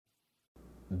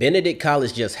Benedict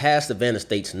College just has Savannah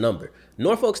State's number.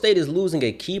 Norfolk State is losing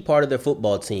a key part of their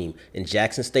football team, and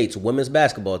Jackson State's women's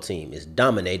basketball team is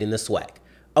dominating the SWAC.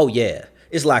 Oh yeah,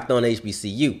 it's Locked On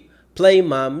HBCU. Play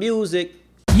my music.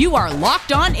 You are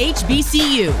Locked On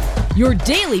HBCU, your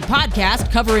daily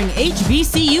podcast covering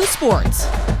HBCU sports.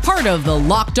 Part of the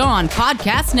Locked On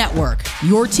Podcast Network,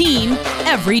 your team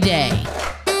every day.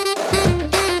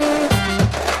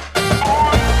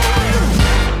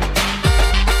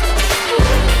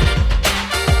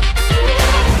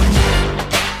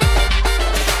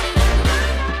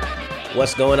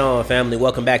 What's going on, family?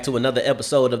 Welcome back to another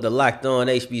episode of the Locked On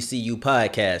HBCU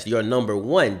podcast, your number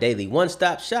one daily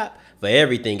one-stop shop for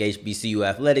everything HBCU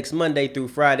athletics, Monday through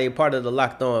Friday, part of the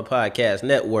Locked On Podcast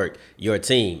Network, your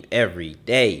team every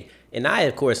day. And I,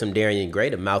 of course, am Darian Gray,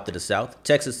 the mouth of the South,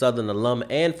 Texas Southern alum,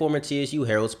 and former TSU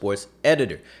Herald Sports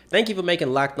editor. Thank you for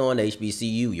making Locked On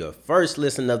HBCU your first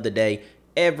listen of the day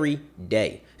every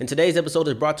day. And today's episode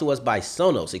is brought to us by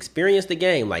Sonos. Experience the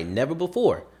game like never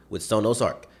before with Sonos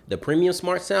Arc, the premium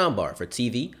smart soundbar for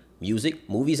TV, music,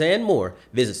 movies, and more.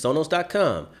 Visit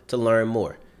Sonos.com to learn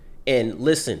more. And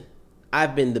listen,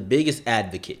 I've been the biggest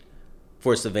advocate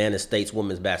for Savannah State's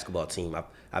women's basketball team.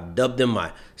 I've dubbed them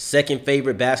my second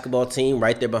favorite basketball team,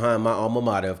 right there behind my alma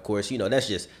mater, of course. You know, that's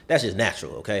just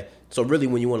natural, okay? So really,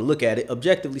 when you want to look at it,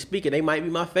 objectively speaking, they might be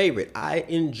my favorite. I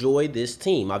enjoy this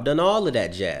team. I've done all of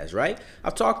that jazz, right?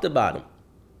 I've talked about them.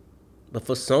 But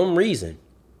for some reason,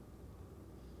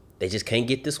 they just can't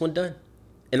get this one done.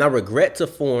 And I regret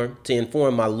to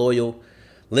inform my loyal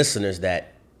listeners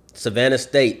that Savannah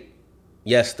State,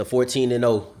 yes, the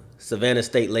 14-0 Savannah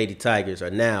State Lady Tigers are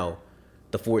now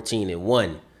the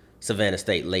 14-1 Savannah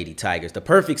State Lady Tigers. The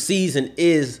perfect season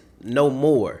is no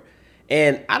more.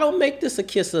 And I don't make this a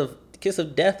kiss of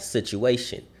death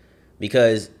situation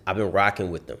because I've been rocking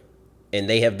with them. And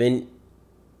they have been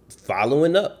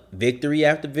following up victory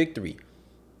after victory.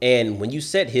 And when you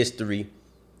set history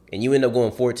and you end up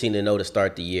going 14-0 to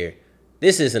start the year,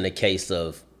 this isn't a case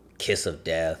of kiss of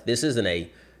death. This isn't a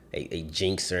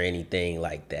jinx or anything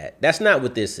like that. That's not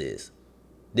what this is.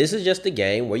 This is just a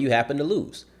game where you happen to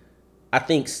lose. I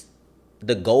think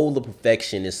the goal of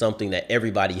perfection is something that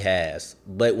everybody has.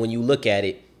 But when you look at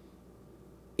it,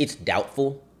 it's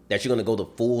doubtful that you're going to go the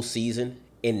full season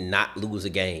and not lose a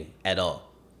game at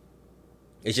all.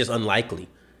 It's just unlikely.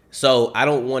 So I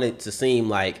don't want it to seem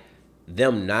like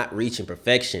them not reaching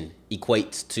perfection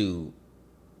equates to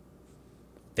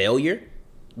failure,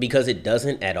 because it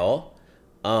doesn't at all.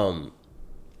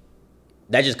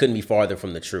 That just couldn't be farther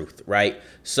from the truth, right?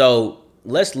 So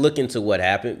let's look into what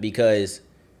happened, because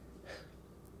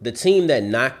the team that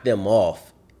knocked them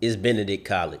off is Benedict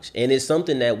College. And it's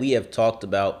something that we have talked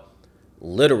about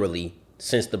literally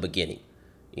since the beginning.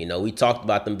 You know, we talked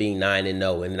about them being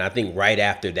 9-0. And then I think right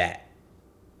after that,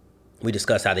 we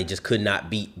discussed how they just could not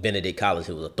beat Benedict College.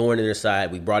 It was a thorn in their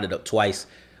side. We brought it up twice,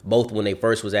 both when they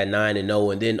first was at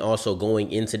 9-0 and then also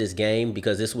going into this game,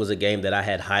 because this was a game that I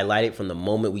had highlighted from the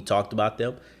moment we talked about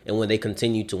them. And when they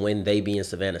continued to win, they being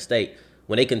Savannah State,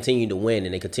 when they continued to win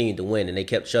and they continued to win and they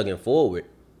kept chugging forward,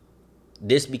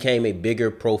 this became a bigger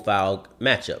profile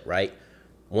matchup, right?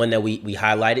 One that we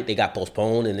highlighted. They got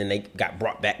postponed and then they got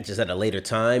brought back just at a later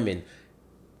time. And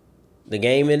the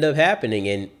game ended up happening.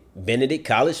 And Benedict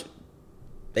College,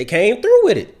 they came through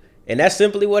with it. And that's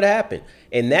simply what happened.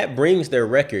 And that brings their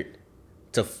record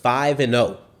to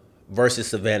 5-0 versus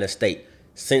Savannah State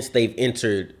since they've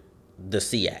entered the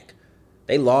SWAC.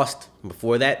 They lost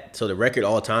before that, so the record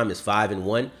all time is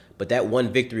 5-1. But that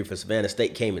one victory for Savannah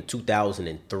State came in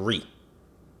 2003.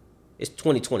 It's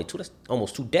 2022. That's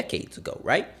almost 2 decades ago,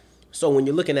 right? So when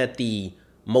you're looking at the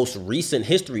most recent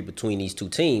history between these two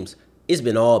teams, it's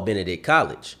been all Benedict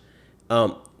College.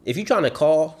 If you're trying to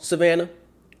call Savannah,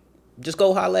 just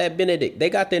go holler at Benedict. They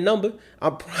got their number.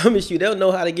 I promise you they'll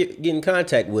know how to get in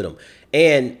contact with them.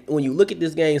 And when you look at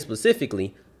this game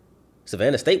specifically,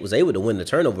 Savannah State was able to win the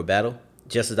turnover battle,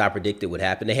 just as I predicted would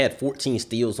happen. They had 14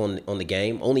 steals on the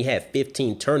game, only had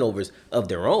 15 turnovers of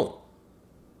their own.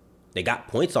 They got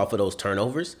points off of those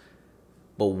turnovers.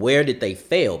 But where did they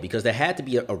fail? Because there had to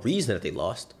be a reason that they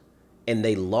lost. And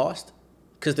they lost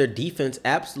because their defense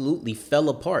absolutely fell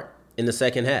apart in the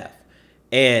second half.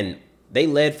 And they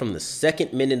led from the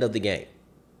second minute of the game.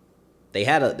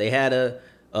 Benedict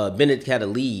had a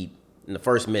lead in the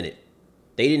first minute.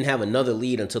 They didn't have another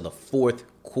lead until the fourth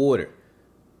quarter.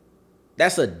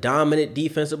 That's a dominant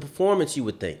defensive performance, you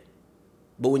would think.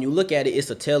 But when you look at it, it's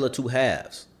a tale of two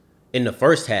halves. In the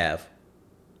first half,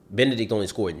 Benedict only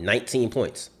scored 19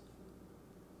 points.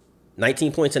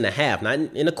 19 points and a half, not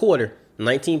in a quarter,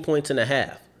 19 points and a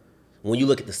half. When you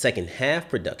look at the second half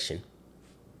production,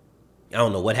 I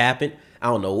don't know what happened. I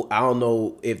don't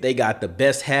know if they got the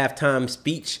best halftime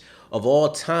speech of all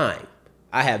time.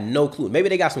 I have no clue. Maybe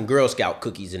they got some Girl Scout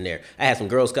cookies in there. I had some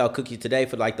Girl Scout cookies today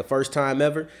for like the first time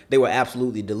ever. They were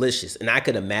absolutely delicious. And I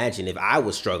could imagine if I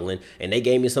was struggling and they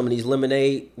gave me some of these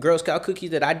lemonade Girl Scout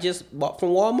cookies that I just bought from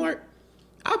Walmart,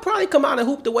 I'd probably come out and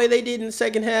hoop the way they did in the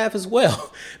second half as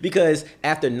well. Because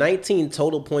after 19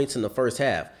 total points in the first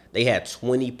half, they had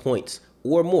 20 points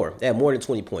or more. They had more than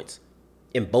 20 points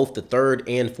in both the third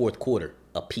and fourth quarter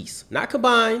apiece. Not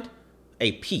combined,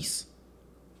 a piece.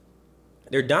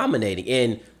 They're dominating.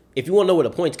 And if you want to know where the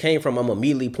points came from, I'm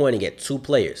immediately pointing at two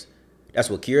players. That's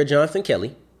Wakira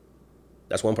Johnson-Kelly.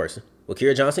 That's one person.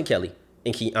 Wakira Johnson-Kelly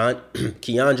and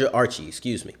Keandra Archie,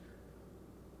 excuse me.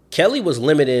 Kelly was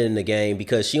limited in the game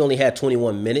because she only had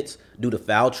 21 minutes due to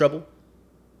foul trouble.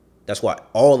 That's why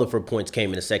all of her points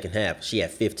came in the second half. She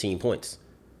had 15 points.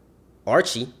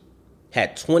 Archie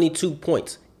had 22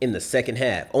 points in the second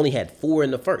half, only had 4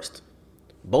 in the first.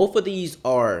 Both of these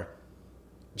are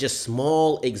just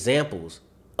small examples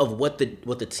of what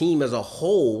the team as a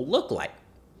whole looked like.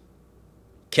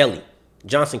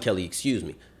 Johnson-Kelly,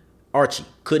 Archie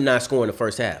could not score in the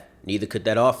first half. Neither could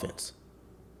that offense.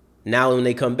 Now when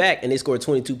they come back and they score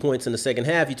 22 points in the second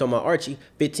half, you're talking about Archie,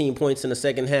 15 points in the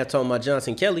second half, talking about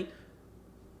Johnson-Kelly.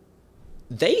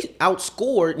 They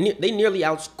nearly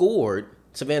outscored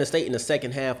Savannah State in the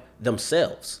second half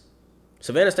themselves.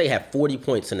 Savannah State had 40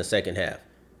 points in the second half.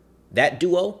 That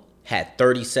duo had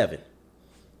 37.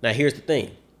 Now, here's the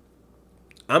thing.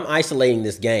 I'm isolating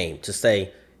this game to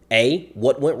say, A,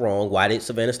 what went wrong? Why did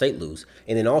Savannah State lose?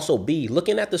 And then also, B,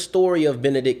 looking at the story of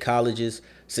Benedict College's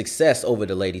success over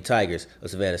the Lady Tigers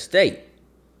of Savannah State.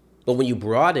 But when you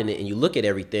broaden it and you look at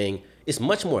everything, it's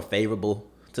much more favorable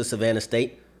to Savannah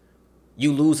State.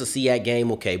 You lose a SWAC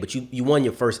game, okay, but you won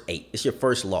your first 8. It's your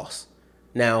first loss.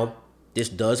 Now, this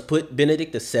does put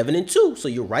Benedict to 7-2, so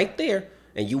you're right there.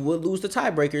 And you would lose the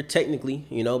tiebreaker, technically,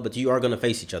 but you are going to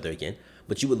face each other again.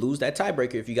 But you would lose that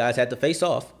tiebreaker if you guys had to face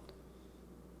off.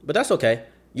 But that's okay.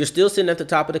 You're still sitting at the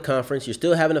top of the conference. You're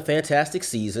still having a fantastic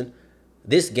season.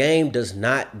 This game does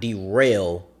not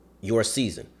derail your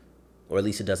season, or at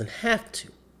least it doesn't have to.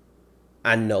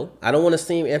 I know I don't want to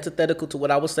seem antithetical to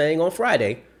what I was saying on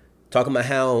Friday, talking about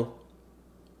how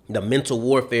the mental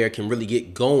warfare can really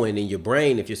get going in your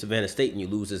brain if you're Savannah State and you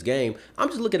lose this game. I'm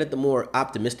just looking at the more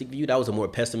optimistic view. That was a more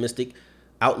pessimistic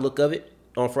outlook of it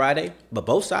on Friday. But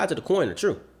both sides of the coin are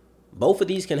true. Both of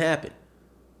these can happen.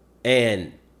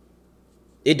 And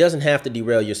it doesn't have to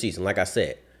derail your season, like I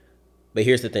said. But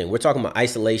here's the thing. We're talking about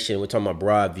isolation. We're talking about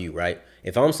broad view, right?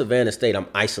 If I'm Savannah State, I'm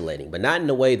isolating. But not in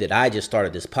the way that I just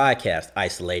started this podcast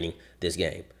isolating this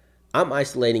game. I'm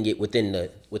isolating it within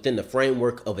the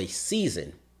framework of a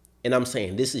season. And I'm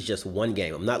saying this is just one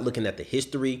game. I'm not looking at the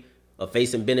history of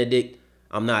facing Benedict.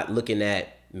 I'm not looking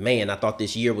at, man, I thought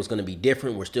this year was going to be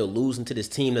different. We're still losing to this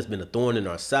team that's been a thorn in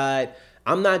our side.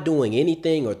 I'm not doing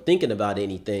anything or thinking about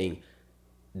anything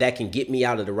that can get me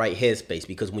out of the right headspace.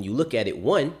 Because when you look at it,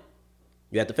 one,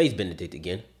 you have to face Benedict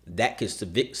again. That could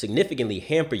significantly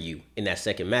hamper you in that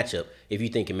second matchup if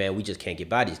you're thinking, man, we just can't get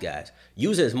by these guys.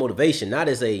 Use it as motivation, not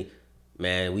as a,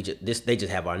 man, they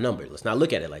just have our number. Let's not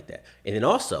look at it like that. And then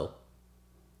also,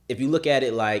 if you look at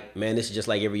it like, man, this is just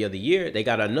like every other year, they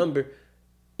got our number.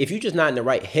 If you're just not in the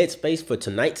right headspace for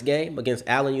tonight's game against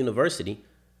Allen University,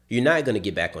 you're not going to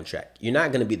get back on track. You're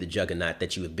not going to be the juggernaut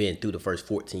that you have been through the first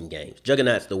 14 games.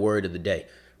 Juggernaut's the word of the day,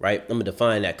 right? I'm going to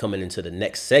define that coming into the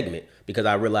next segment because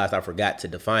I realized I forgot to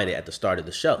define it at the start of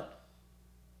the show.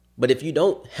 But if you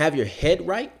don't have your head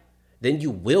right, then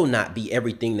you will not be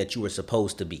everything that you were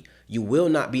supposed to be. You will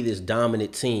not be this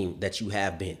dominant team that you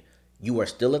have been. You are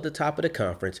still at the top of the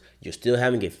conference. You're still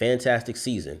having a fantastic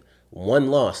season.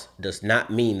 One loss does not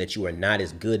mean that you are not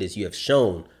as good as you have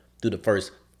shown through the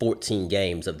first 14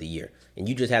 games of the year. And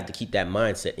you just have to keep that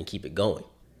mindset and keep it going.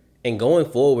 And going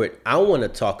forward, I want to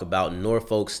talk about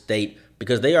Norfolk State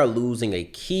because they are losing a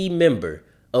key member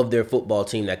of their football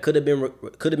team that could have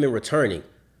been returning.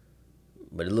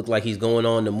 But it looked like he's going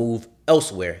on to move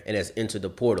elsewhere and has entered the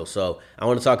portal. So I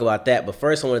want to talk about that. But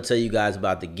first, I want to tell you guys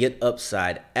about the Get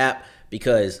Upside app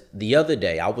because the other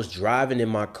day I was driving in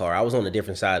my car. I was on a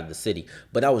different side of the city,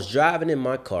 but I was driving in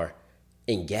my car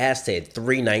and gas said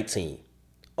 $3.19.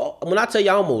 Oh, when I tell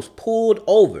you I almost pulled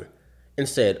over and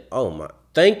said, oh my,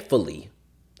 thankfully,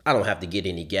 I don't have to get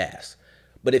any gas.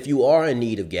 But if you are in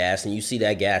need of gas and you see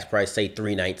that gas price say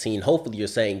 $3.19, hopefully you're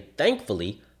saying,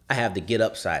 thankfully, I have the Get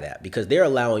Upside app because they're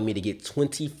allowing me to get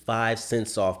 25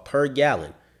 cents off per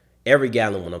gallon, every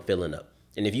gallon when I'm filling up.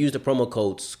 And if you use the promo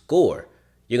code SCORE,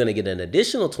 you're going to get an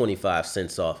additional 25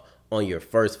 cents off on your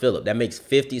first fill up. That makes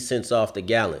 50 cents off the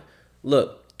gallon.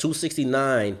 Look,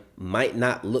 269 might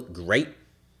not look great,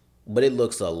 but it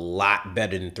looks a lot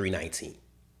better than 319.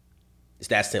 It's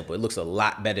that simple. It looks a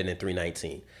lot better than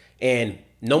 319. And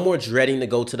no more dreading to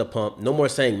go to the pump. No more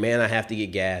saying, man, I have to get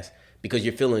gas, because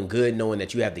you're feeling good knowing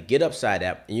that you have the Get Upside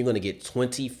app and you're going to get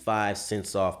 25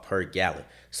 cents off per gallon.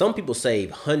 Some people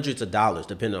save hundreds of dollars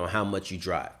depending on how much you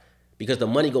drive, because the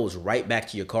money goes right back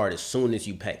to your card as soon as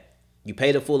you pay. You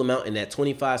pay the full amount, and that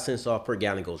 25 cents off per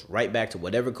gallon goes right back to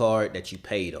whatever card that you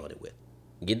paid on it with.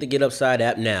 Get the Get Upside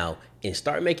app now and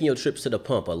start making your trips to the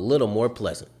pump a little more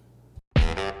pleasant.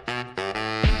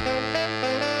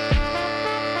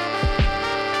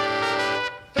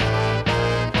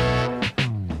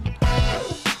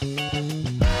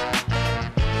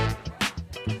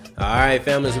 All right,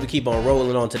 families, we keep on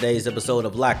rolling on today's episode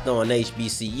of Locked On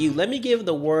HBCU. Let me give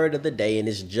the word of the day in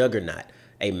this juggernaut,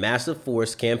 a massive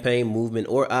force, campaign, movement,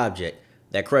 or object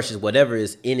that crushes whatever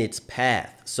is in its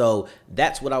path. So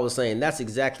that's what I was saying. That's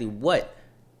exactly what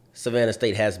Savannah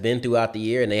State has been throughout the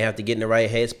year, and they have to get in the right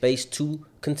headspace to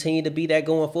continue to be that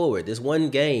going forward. This one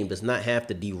game does not have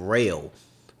to derail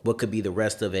what could be the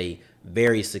rest of a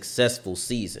very successful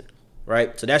season,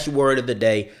 right? So that's your word of the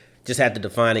day. Just had to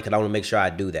define it because I want to make sure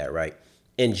I do that right.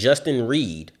 And Justin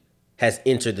Reed has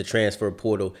entered the transfer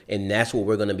portal, and that's what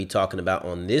we're going to be talking about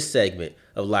on this segment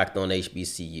of Locked On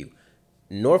HBCU.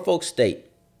 Norfolk State,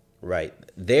 right?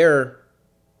 They're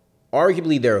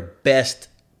arguably their best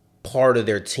part of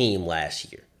their team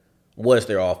last year was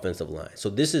their offensive line.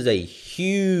 So this is a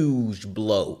huge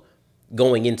blow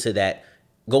going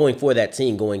for that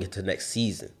team going into next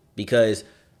season, because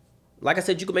like I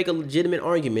said, you could make a legitimate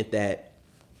argument that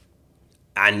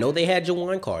I know they had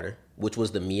Jawan Carter, which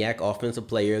was the MEAC Offensive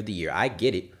Player of the Year. I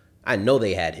get it. I know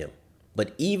they had him.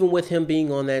 But even with him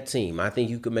being on that team, I think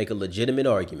you could make a legitimate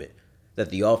argument that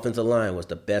the offensive line was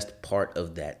the best part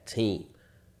of that team.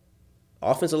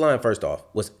 Offensive line, first off,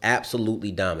 was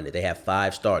absolutely dominant. They had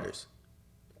 5 starters.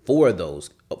 Four of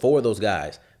those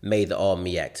guys made the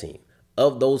All-MEAC team.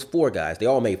 Of those 4 guys, they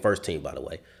all made first team, by the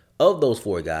way. Of those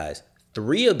 4 guys,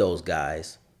 3 of those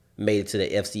guys made it to the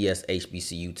FCS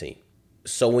HBCU team.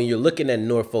 So when you're looking at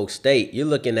Norfolk State, you're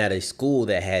looking at a school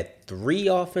that had 3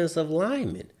 offensive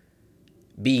linemen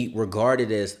be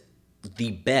regarded as the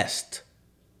best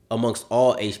amongst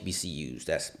all HBCUs.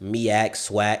 That's MEAC,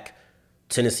 SWAC,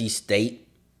 Tennessee State,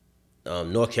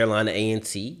 North Carolina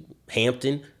A&T,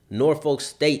 Hampton. Norfolk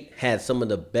State had some of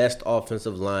the best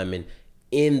offensive linemen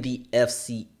in the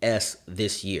FCS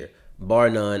this year, bar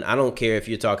none. I don't care if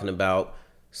you're talking about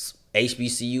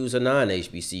HBCUs or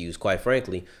non-HBCUs, quite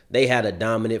frankly, they had a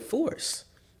dominant force.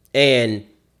 And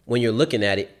when you're looking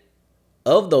at it,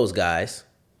 of those guys,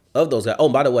 oh,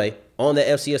 by the way, on the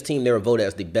FCS team, they were voted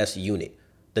as the best unit,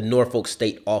 the Norfolk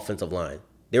State offensive line.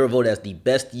 They were voted as the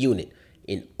best unit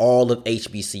in all of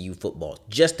HBCU football,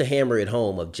 just to hammer it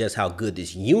home of just how good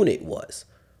this unit was.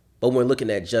 But when we're looking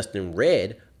at Justin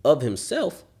Reed of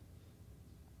himself,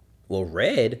 well,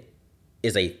 Reed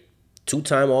is a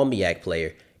 2-time All-MEAC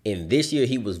player. And this year,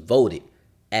 he was voted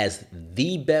as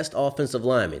the best offensive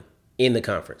lineman in the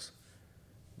conference.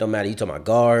 Don't matter if you're talking about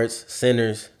guards,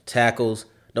 centers, tackles.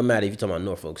 Don't matter if you're talking about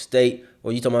Norfolk State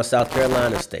or you're talking about South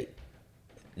Carolina State.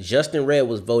 Justin Reed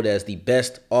was voted as the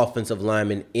best offensive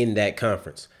lineman in that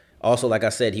conference. Also, like I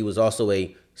said, he was also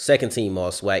a second-team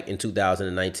All-SWAC in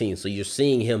 2019. So you're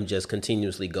seeing him just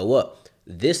continuously go up.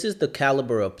 This is the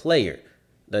caliber of player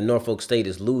that Norfolk State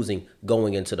is losing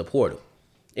going into the portal.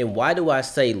 And why do I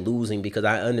say losing? Because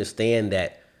I understand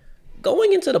that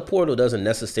going into the portal doesn't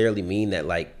necessarily mean that,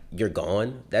 like, you're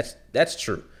gone. That's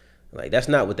true. Like, that's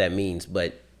not what that means.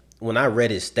 But when I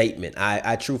read his statement,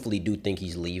 I truthfully do think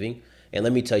he's leaving. And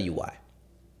let me tell you why.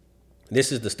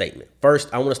 This is the statement. First,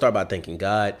 I want to start by thanking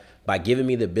God by giving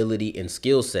me the ability and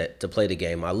skill set to play the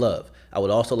game I love. I would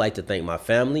also like to thank my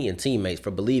family and teammates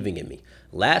for believing in me.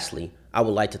 Lastly, I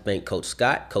would like to thank Coach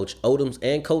Scott, Coach Odoms,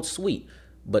 and Coach Sweet,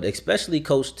 but especially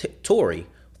Coach Torrey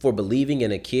for believing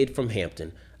in a kid from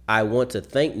Hampton. I want to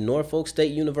thank Norfolk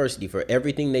State University for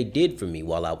everything they did for me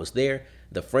while I was there.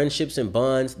 The friendships and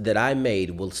bonds that I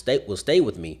made will stay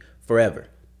with me forever.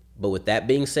 But with that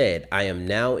being said, I am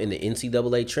now in the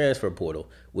NCAA transfer portal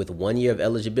with 1 year of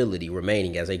eligibility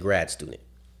remaining as a grad student.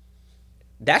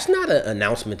 That's not an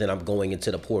announcement that I'm going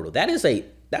into the portal. That's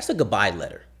a goodbye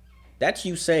letter. That's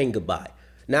you saying goodbye.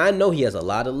 Now, I know he has a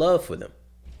lot of love for them.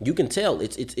 You can tell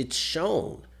it's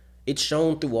shown. It's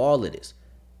shown through all of this.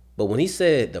 But when he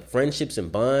said the friendships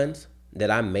and bonds that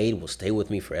I made will stay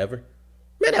with me forever,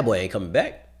 man, that boy ain't coming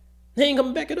back. He ain't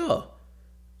coming back at all.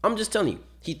 I'm just telling you,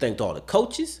 he thanked all the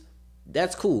coaches.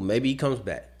 That's cool. Maybe he comes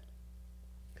back.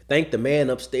 Thank the man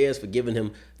upstairs for giving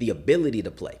him the ability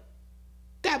to play.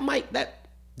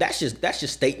 that's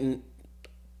just stating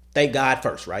thank God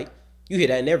first, right? You hear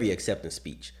that in every acceptance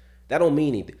speech. That don't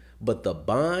mean anything. But the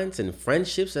bonds and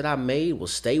friendships that I made will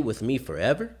stay with me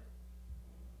forever.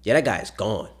 Yeah, that guy is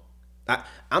gone.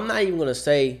 I'm not even gonna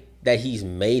say that he's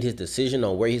made his decision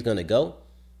on where he's gonna go,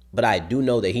 but I do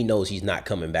know that he knows he's not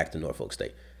coming back to Norfolk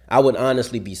State. I would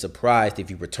honestly be surprised if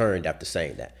he returned after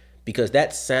saying that, because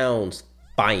that sounds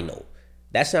final.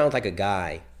 That sounds like a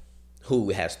guy who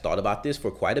has thought about this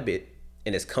for quite a bit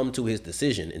and has come to his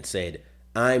decision and said,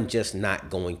 I'm just not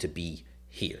going to be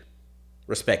here,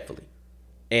 respectfully.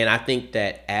 And I think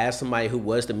that as somebody who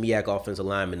was the MEAC Offensive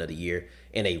Lineman of the Year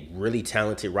and a really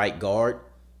talented right guard,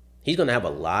 he's going to have a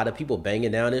lot of people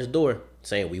banging down his door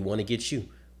saying, we want to get you.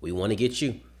 We want to get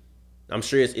you. I'm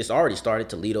sure it's already started.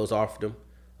 Toledo's offered him.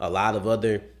 A lot of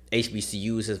other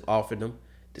HBCUs have offered him.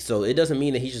 So it doesn't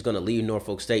mean that he's just going to leave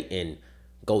Norfolk State and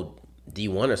go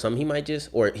D1 or something. He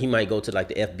might go to like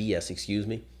the FBS, excuse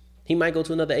me. He might go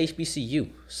to another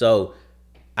HBCU. So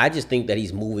I just think that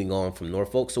he's moving on from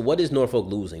Norfolk. So what is Norfolk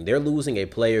losing? They're losing a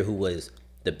player who was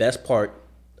the best part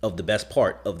of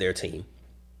their team.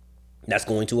 That's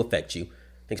going to affect you,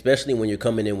 especially when you're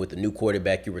coming in with a new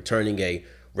quarterback. You're returning a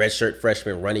redshirt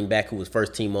freshman running back who was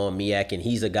first team on MEAC, and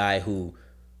he's a guy who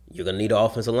you're going to need an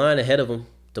offensive line ahead of him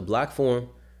to block for him.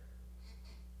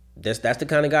 That's the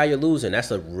kind of guy you're losing.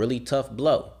 That's a really tough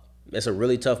blow. That's a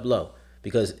really tough blow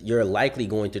because you're likely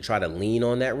going to try to lean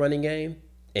on that running game,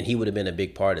 and he would have been a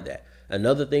big part of that.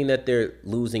 Another thing that they're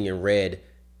losing in red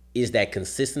is that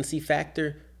consistency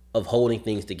factor of holding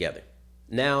things together.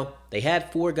 Now, they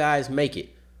had 4 guys make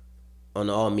it on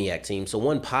the All-MEAC team. So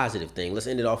one positive thing, let's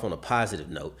end it off on a positive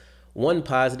note. One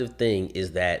positive thing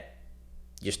is that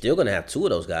you're still going to have 2 of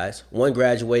those guys. One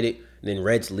graduated, then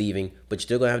Red's leaving, but you're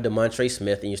still going to have DeMontre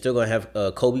Smith, and you're still going to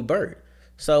have Kobe Bird.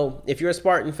 So if you're a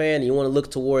Spartan fan and you want to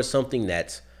look towards something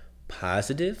that's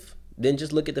positive, then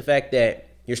just look at the fact that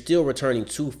you're still returning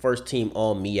 2 first-team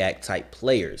All-MEAC type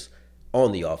players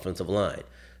on the offensive line.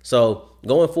 So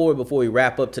going forward, before we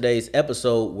wrap up today's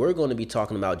episode, we're going to be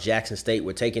talking about Jackson State.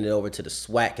 We're taking it over to the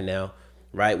SWAC now,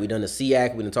 right? We've done the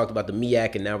SEAC, we done talked about the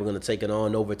MEAC, and now we're going to take it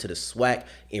on over to the SWAC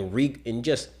and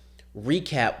just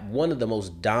recap one of the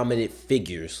most dominant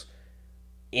figures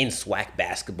in SWAC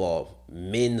basketball,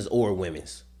 men's or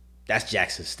women's. That's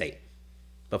Jackson State.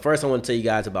 But first, I want to tell you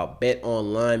guys about Bet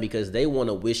Online because they want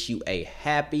to wish you a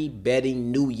happy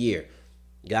betting new year.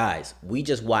 Guys, we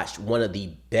just watched one of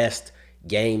the best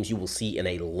games you will see in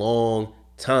a long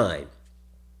time.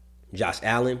 Josh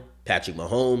Allen, Patrick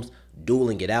Mahomes,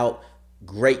 dueling it out.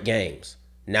 Great games.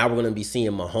 Now we're going to be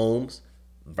seeing Mahomes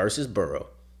versus Burrow.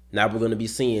 Now we're going to be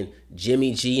seeing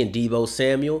Jimmy G and Deebo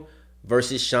Samuel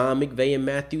versus Sean McVay and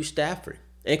Matthew Stafford.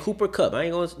 And Cooper Kupp. Let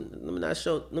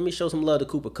me show some love to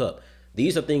Cooper Kupp.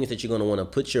 These are things that you're going to want to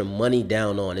put your money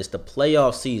down on. It's the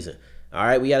playoff season. All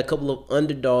right, we had a couple of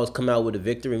underdogs come out with a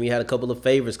victory, and we had a couple of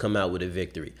favorites come out with a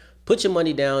victory. Put your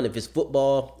money down if it's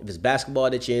football, if it's basketball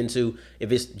that you're into, if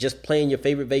it's just playing your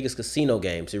favorite Vegas casino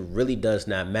games. It really does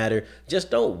not matter. Just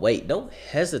don't wait. Don't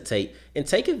hesitate and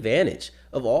take advantage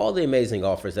of all the amazing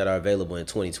offers that are available in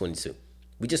 2022.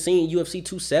 We just seen UFC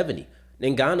 270.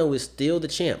 Ngannou is still the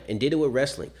champ and did it with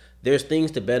wrestling. There's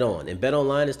things to bet on, and Bet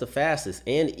Online is the fastest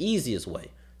and easiest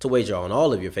way to wager on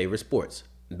all of your favorite sports.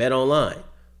 Bet Online,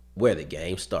 where the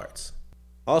game starts.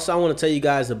 Also, I want to tell you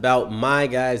guys about my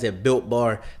guys at Built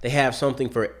Bar. They have something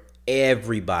for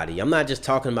everybody. I'm not just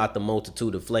talking about the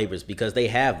multitude of flavors because they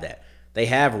have that. They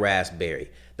have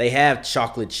raspberry. They have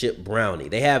chocolate chip brownie.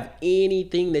 They have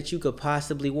anything that you could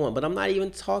possibly want. But I'm not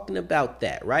even talking about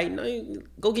that, right? No,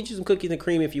 go get you some cookies and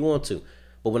cream if you want to.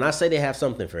 But when I say they have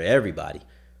something for everybody,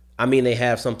 I mean they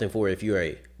have something for if you're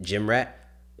a gym rat.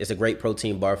 It's a great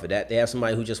protein bar for that. They have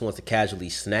somebody who just wants to casually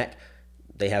snack.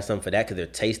 They have something for that because they're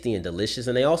tasty and delicious.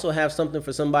 And they also have something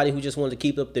for somebody who just wants to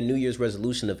keep up their New Year's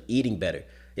resolution of eating better.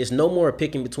 It's no more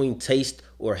picking between taste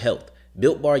or health.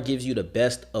 Built Bar gives you the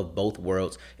best of both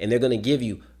worlds. And they're going to give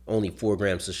you only 4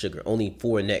 grams of sugar, only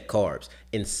 4 net carbs,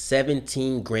 and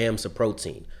 17 grams of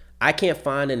protein. I can't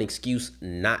find an excuse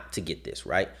not to get this,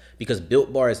 right? Because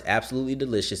Built Bar is absolutely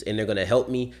delicious, and they're going to help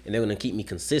me, and they're going to keep me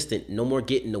consistent. No more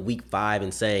getting to week 5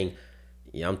 and saying,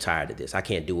 yeah, I'm tired of this. I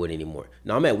can't do it anymore.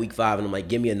 Now I'm at week 5 and I'm like,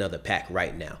 give me another pack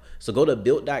right now. So go to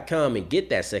built.com and get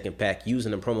that second pack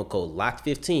using the promo code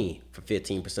LOCK15 for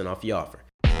 15% off your offer.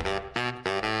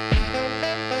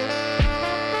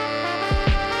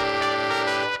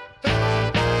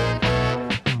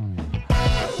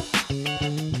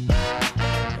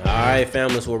 All right,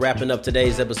 families, we're wrapping up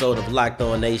today's episode of Locked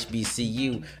On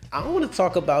HBCU. I want to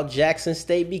talk about Jackson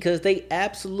State because they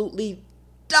absolutely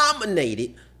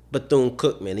dominated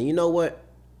Bethune-Cookman. And you know what?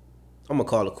 I'm going to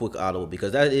call a quick audible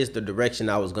because that is the direction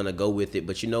I was going to go with it.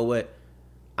 But you know what?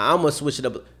 I'm going to switch it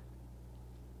up.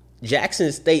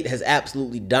 Jackson State has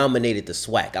absolutely dominated the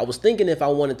SWAC. I was thinking if I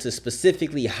wanted to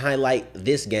specifically highlight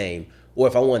this game or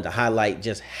if I wanted to highlight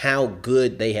just how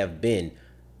good they have been.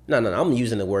 No, I'm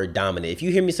using the word dominant. If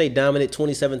you hear me say dominant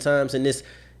 27 times in this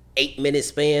 8-minute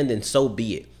span, then so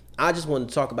be it. I just want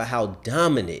to talk about how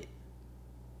dominant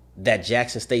that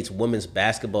Jackson State's women's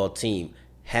basketball team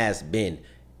has been.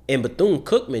 And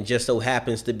Bethune-Cookman just so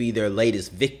happens to be their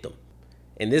latest victim.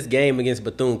 In this game against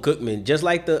Bethune-Cookman, just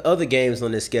like the other games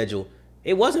on this schedule,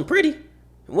 it wasn't pretty. It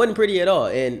wasn't pretty at all.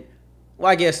 And,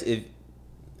 well, I guess if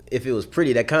it was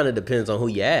pretty, that kind of depends on who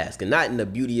you ask. And not in the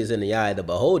beauty is in the eye of the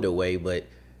beholder way, but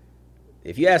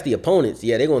if you ask the opponents,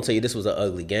 yeah, they're going to tell you this was an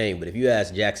ugly game. But if you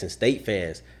ask Jackson State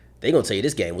fans, they're going to tell you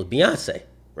this game was Beyonce,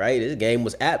 right? This game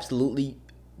was absolutely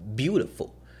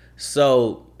beautiful.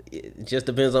 So it just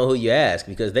depends on who you ask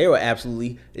because they were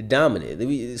absolutely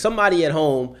dominant. Somebody at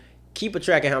home, keep a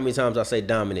track of how many times I say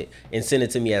dominant and send it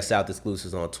to me at South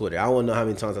Exclusives on Twitter. I want to know how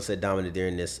many times I said dominant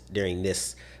during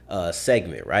this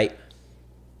segment, right?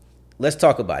 Let's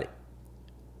talk about it.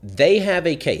 They have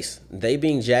a case, they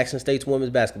being Jackson State's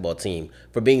women's basketball team,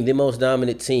 for being the most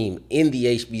dominant team in the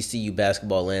HBCU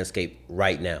basketball landscape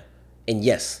right now. And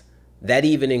yes, that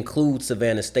even includes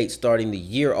Savannah State starting the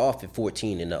year off at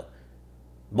 14-0.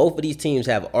 Both of these teams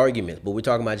have arguments, but we're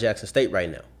talking about Jackson State right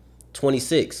now.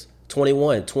 26,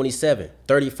 21, 27,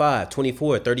 35,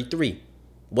 24, 33.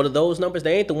 What are those numbers?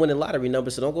 They ain't the winning lottery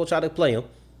numbers, so don't go try to play them.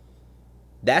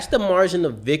 That's the margin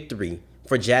of victory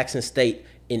for Jackson State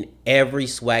in every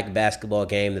SWAC basketball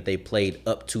game that they played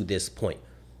up to this point.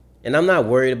 And I'm not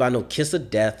worried about no kiss of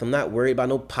death. I'm not worried about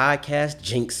no podcast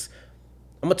jinx.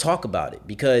 I'm going to talk about it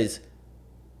because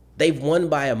they've won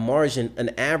by a margin, an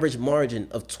average margin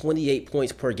of 28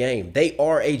 points per game. They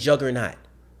are a juggernaut.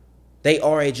 They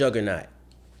are a juggernaut.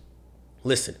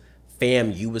 Listen,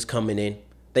 FAMU is coming in.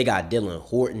 They got Dylan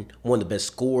Horton, one of the best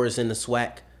scorers in the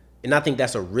SWAC. And I think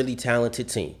that's a really talented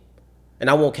team. And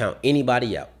I won't count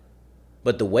anybody out.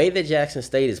 But the way that Jackson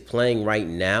State is playing right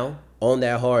now on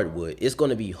that hardwood, it's going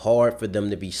to be hard for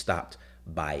them to be stopped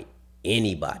by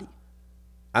anybody.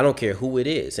 I don't care who it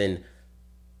is. And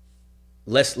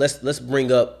let's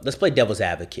play devil's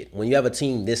advocate. When you have a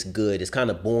team this good, it's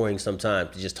kind of boring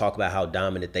sometimes to just talk about how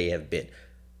dominant they have been.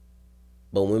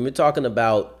 But when we're talking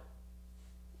about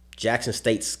Jackson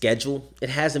State's schedule, it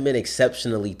hasn't been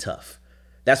exceptionally tough.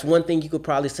 That's one thing you could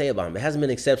probably say about them. It hasn't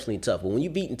been exceptionally tough. But when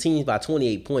you're beating teams by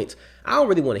 28 points, I don't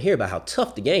really want to hear about how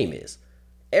tough the game is.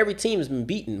 Every team has been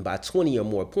beaten by 20 or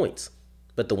more points.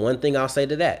 But the one thing I'll say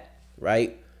to that,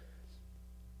 right,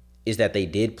 is that they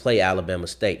did play Alabama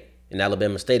State. And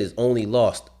Alabama State has only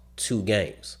lost 2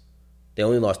 games. They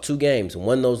only lost 2 games. And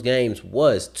one of those games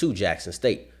was to Jackson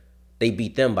State. They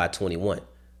beat them by 21.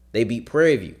 They beat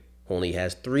Prairie View, who only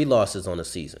has 3 losses on the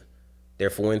season.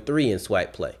 They're 4-3 in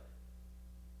SWAC play.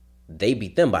 They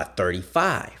beat them by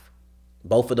 35.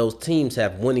 Both of those teams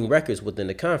have winning records within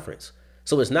the conference.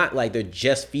 So it's not like they're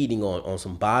just feeding on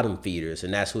some bottom feeders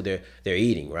and that's who they're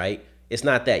eating, right? It's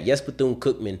not that. Yes,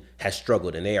 Bethune-Cookman has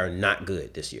struggled and they are not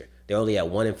good this year. They're only at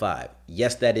 1-5.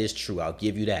 Yes, that is true. I'll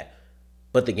give you that.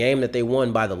 But the game that they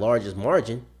won by the largest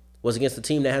margin was against a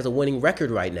team that has a winning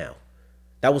record right now.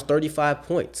 That was 35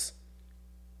 points.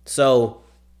 So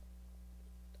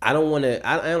I don't want to,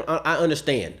 I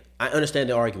understand. I understand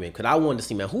the argument because I wanted to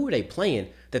see, man, who are they playing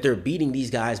that they're beating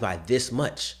these guys by this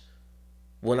much?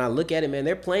 When I look at it, man,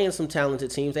 they're playing some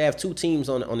talented teams. They have 2 teams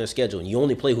on their schedule, and you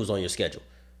only play who's on your schedule.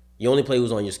 You only play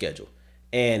who's on your schedule.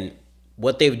 And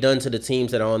what they've done to the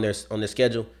teams that are on their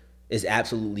schedule is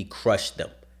absolutely crushed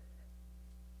them.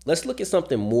 Let's look at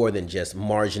something more than just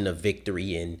margin of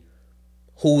victory and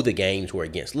who the games were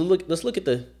against. Let's look at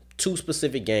the 2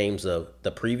 specific games of the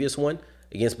previous one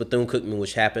against Bethune-Cookman,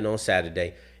 which happened on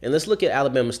Saturday. And let's look at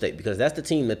Alabama State because that's the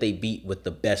team that they beat with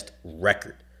the best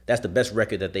record. That's the best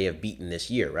record that they have beaten this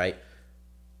year, right?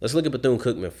 Let's look at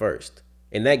Bethune-Cookman first.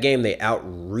 In that game, they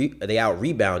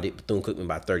out-rebounded Bethune-Cookman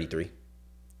by 33.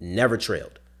 Never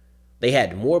trailed. They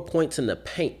had more points in the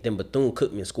paint than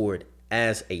Bethune-Cookman scored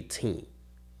as a team.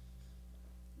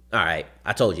 All right,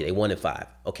 I told you, they 1-5.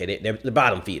 Okay, they're the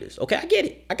bottom feeders. Okay, I get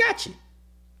it. I got you.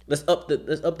 Let's up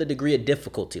the degree of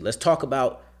difficulty. Let's talk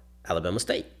about Alabama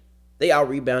State. They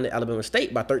out-rebounded Alabama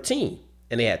State by 13,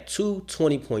 and they had 2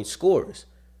 20-point scorers.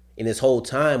 In this whole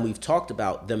time, we've talked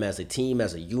about them as a team,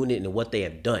 as a unit, and what they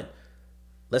have done.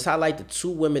 Let's highlight the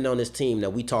 2 women on this team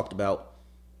that we talked about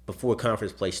before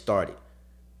conference play started.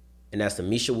 And that's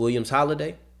Amisha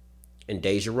Williams-Holiday and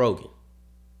Deja Rogan.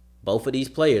 Both of these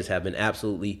players have been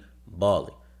absolutely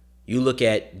balling. You look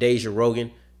at Deja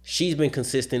Rogan, She's been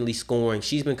consistently scoring.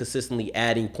 She's been consistently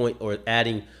adding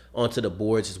adding onto the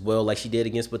boards as well, like she did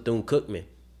against Bethune-Cookman.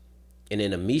 And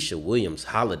then Amisha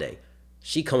Williams-Holiday,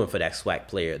 she coming for that SWAC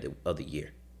player of the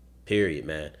year. Period,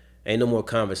 man. Ain't no more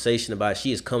conversation about it.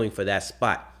 She is coming for that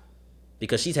spot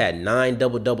because she's had 9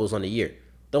 double-doubles on the year.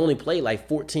 They only played like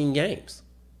 14 games.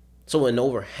 So in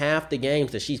over half the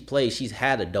games that she's played, she's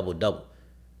had a double-double.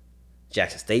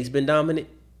 Jackson State's been dominant,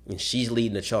 and she's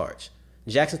leading the charge.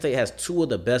 Jackson State has 2 of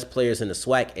the best players in the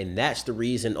SWAC, and that's the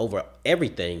reason over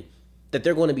everything that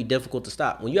they're going to be difficult to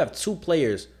stop. When you have 2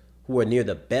 players who are near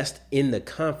the best in the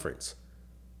conference,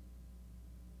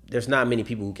 there's not many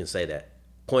people who can say that.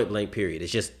 Point blank, period. It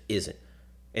just isn't.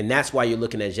 And that's why you're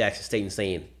looking at Jackson State and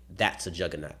saying that's a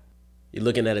juggernaut. You're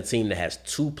looking at a team that has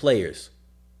 2 players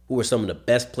who are some of the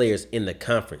best players in the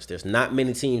conference. There's not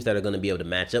many teams that are going to be able to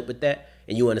match up with that.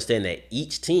 And you understand that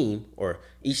each team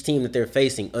that they're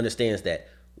facing understands that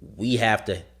we have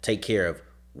to take care of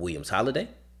Williams-Holiday,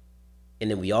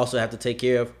 and then we also have to take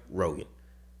care of Rogan.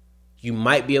 You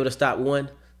might be able to stop one.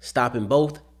 Stopping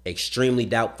both, extremely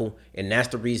doubtful, and that's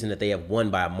the reason that they have won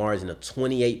by a margin of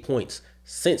 28 points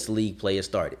since league play has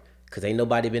started, because ain't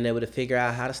nobody been able to figure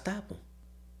out how to stop them.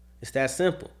 It's that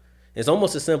simple. It's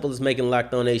almost as simple as making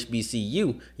Locked On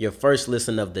HBCU your first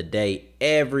listen of the day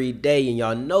every day, and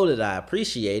y'all know that I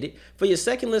appreciate it. For your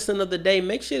second listen of the day,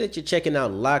 make sure that you're checking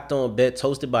out Locked On Bets,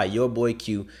 hosted by your boy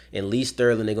Q and Lee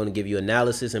Sterling. They're going to give you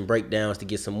analysis and breakdowns to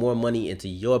get some more money into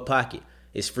your pocket.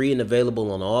 It's free and available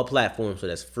on all platforms, so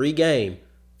that's free game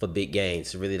for big gains.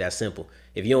 It's really that simple.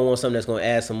 If you don't want something that's going to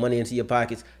add some money into your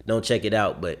pockets, don't check it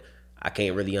out, but I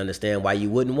can't really understand why you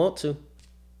wouldn't want to.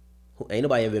 Ain't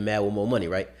nobody ever been mad with more money,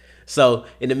 right? So,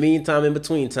 in the meantime, in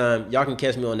between time, y'all can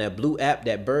catch me on that blue app,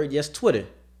 that bird, yes, Twitter,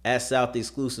 at South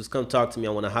Exclusives. Come talk to me. I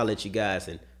want to holler at you guys.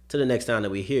 And till the next time that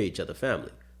we hear each other,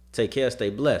 family, take care, stay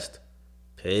blessed.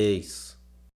 Peace.